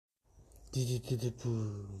Welcome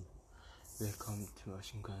to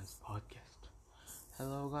Machine Guns Podcast.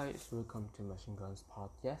 Hello guys, welcome to Machine Guns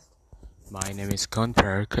Podcast. My name is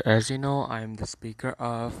Gunter. As you know, I'm the speaker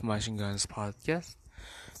of Machine Guns Podcast.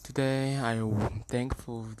 Today, I'm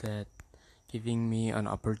thankful that giving me an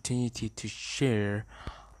opportunity to share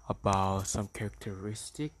about some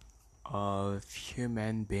characteristic of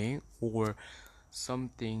human being or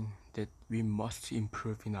something that we must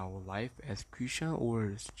improve in our life as Christian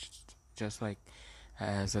or just like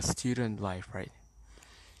as a student life, right?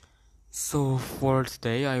 So for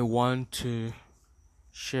today, I want to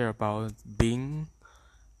share about being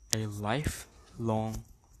a lifelong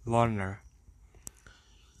learner.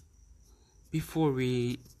 Before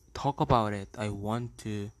we talk about it, I want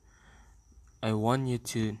you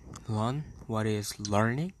to learn what is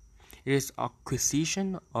learning. It is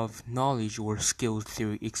acquisition of knowledge or skills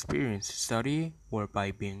through experience, study, or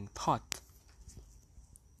by being taught.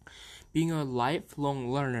 Being a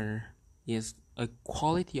lifelong learner is a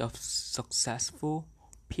quality of successful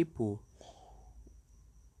people,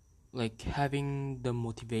 like having the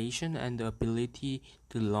motivation and the ability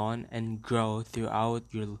to learn and grow throughout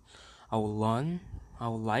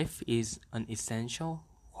our life is an essential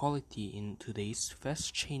quality in today's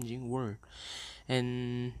fast changing world.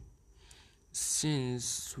 And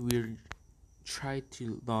since we try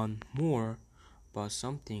to learn more about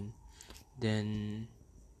something, then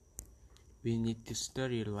we need to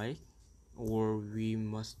study, like, or we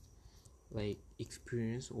must like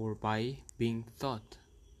experience, or by being taught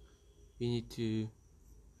we need to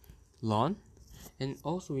learn. And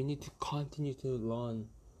also we need to continue to learn,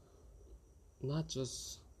 not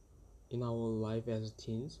just in our life as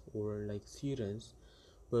teens or like students,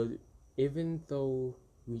 but even though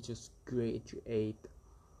we just graduate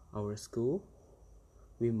our school,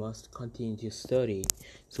 we must continue to study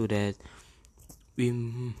so that we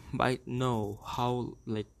might know how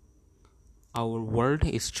like our world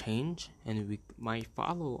is changed, and we might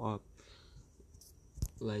follow up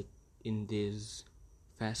like in this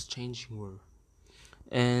fast changing world.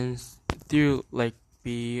 And to like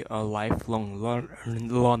be a lifelong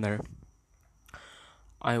learner,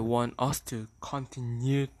 I want us to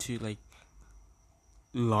continue to like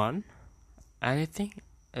learn anything.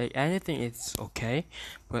 Like anything is okay,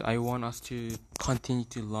 but I want us to continue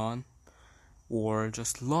to learn, or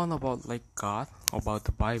just learn about like God, about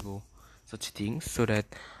the Bible, such things, so that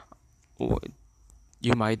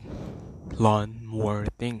you might learn more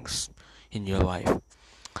things in your life.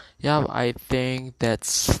 Yeah, I think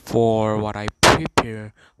that's for what I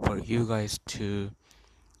prepare for you guys to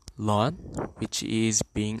learn, which is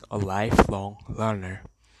being a lifelong learner.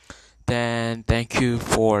 Then thank you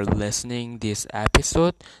for listening this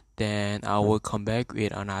episode. Then I will come back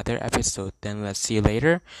with another episode. Then let's see you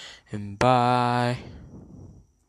later, and bye.